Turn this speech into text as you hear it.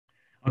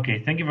Okay,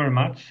 thank you very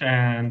much.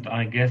 And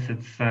I guess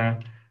it's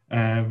a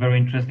very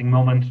interesting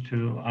moment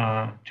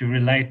to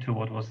relate to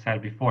what was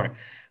said before.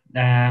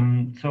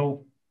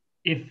 So,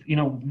 if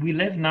we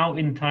live now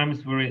in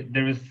times where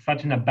there is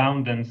such an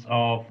abundance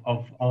of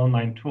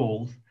online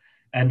tools,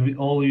 and we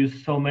all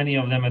use so many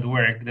of them at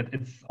work that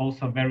it's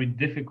also very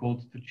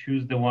difficult to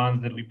choose the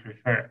ones that we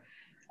prefer.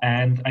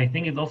 And I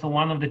think it's also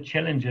one of the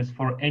challenges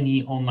for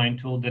any online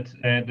tool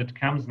that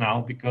comes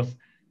now, because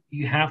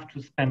you have to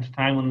spend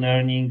time on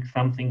learning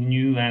something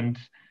new, and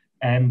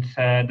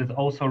that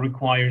also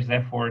requires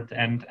effort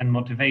and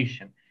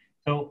motivation.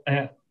 So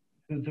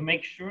to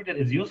make sure that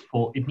it's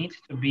useful, it needs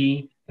to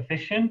be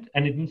efficient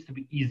and it needs to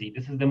be easy.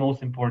 This is the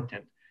most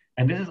important.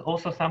 And this is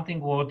also something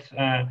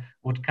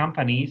what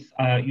companies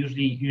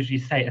usually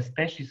say,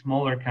 especially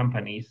smaller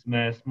companies,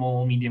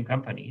 small medium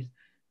companies,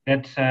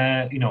 that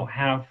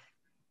have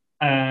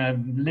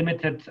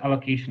limited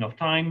allocation of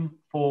time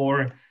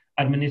for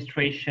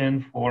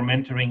administration, for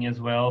mentoring as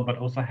well, but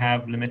also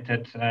have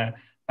limited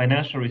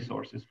financial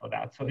resources for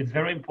that. So it's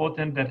very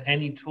important that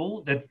any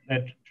tool that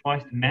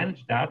tries to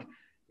manage that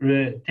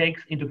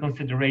takes into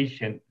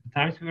consideration the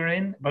times we're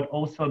in, but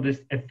also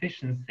this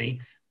efficiency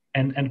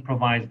and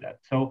provides that.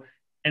 So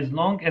as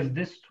long as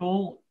this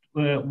tool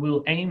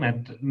will aim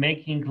at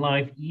making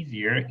life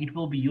easier, it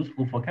will be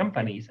useful for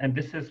companies. And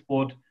this is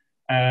what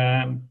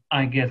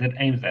I guess it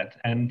aims at,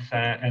 and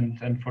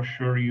for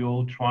sure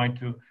you'll try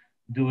to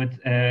do it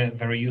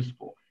very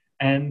useful.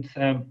 And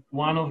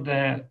one of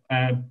the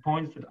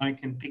points that I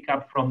can pick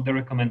up from the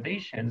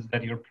recommendations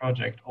that your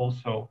project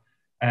also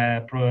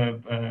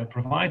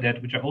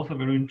provided, which are also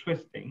very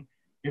interesting,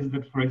 is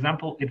that, for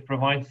example, it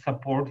provides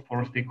support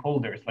for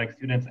stakeholders like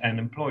students and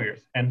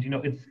employers. And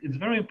it's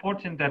very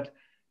important that,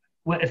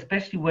 well,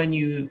 especially when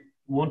you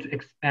want to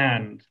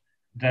expand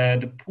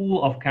the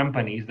pool of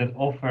companies that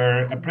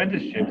offer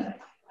apprenticeships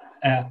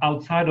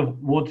outside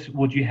of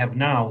what you have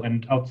now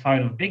and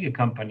outside of bigger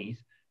companies,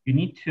 you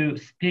need to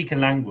speak a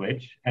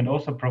language and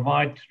also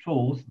provide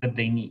tools that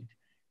they need.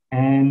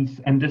 And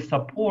this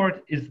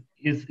support is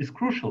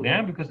crucial,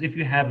 yeah, because if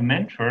you have a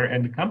mentor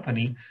in the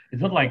company,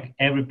 it's not like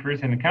every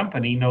person in the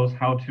company knows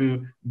how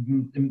to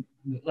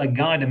like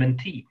guide a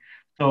mentee.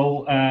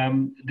 So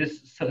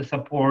this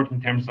support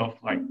in terms of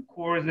like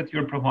course that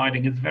you're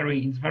providing is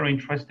very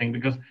interesting,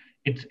 because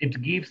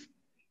it gives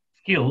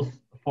skills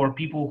for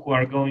people who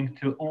are going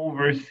to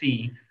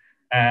oversee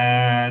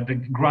the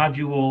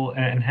gradual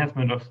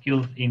enhancement of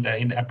skills in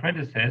the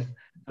apprentices.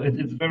 So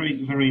it's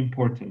very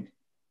important.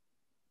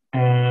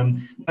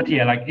 But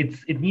yeah, like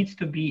it needs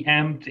to be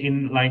amped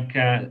in like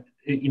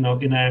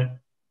in a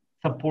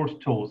support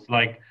tools,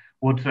 like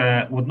what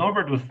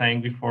Norbert was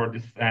saying before,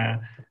 this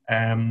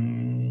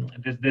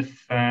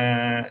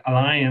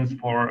alliance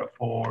for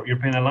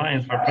European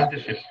Alliance for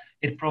Apprenticeships.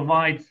 It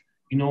provides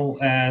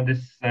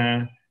this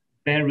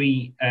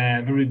very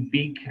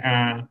big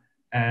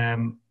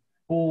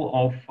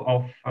pool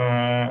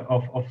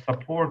of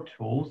support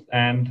tools,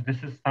 and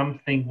this is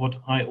something what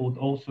I would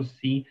also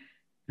see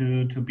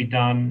to be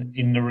done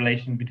in the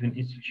relation between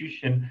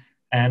institution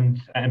and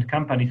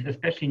companies,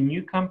 especially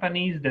new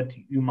companies that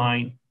you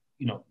might,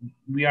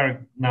 we are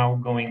now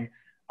going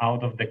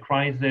out of the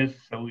crisis,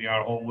 so we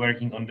are all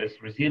working on this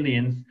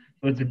resilience.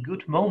 So it's a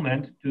good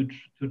moment to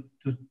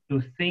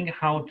think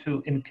how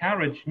to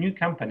encourage new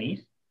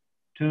companies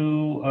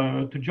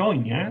to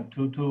join, yeah,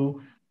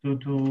 to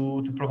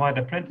provide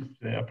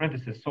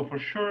apprentices. So for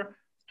sure,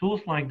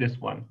 tools like this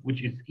one,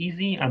 which is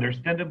easy,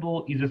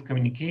 understandable, easy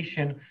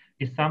communication,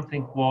 is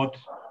something what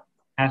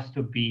has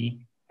to be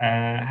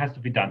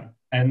done.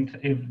 And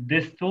if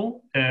this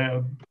tool,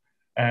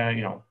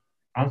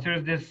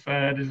 answers this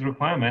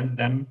requirement,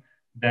 then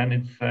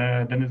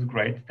it's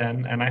great.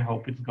 And I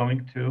hope it's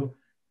going to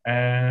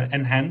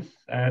enhance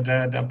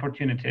the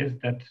opportunities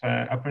that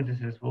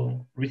apprentices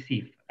will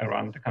receive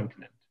around the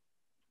continent.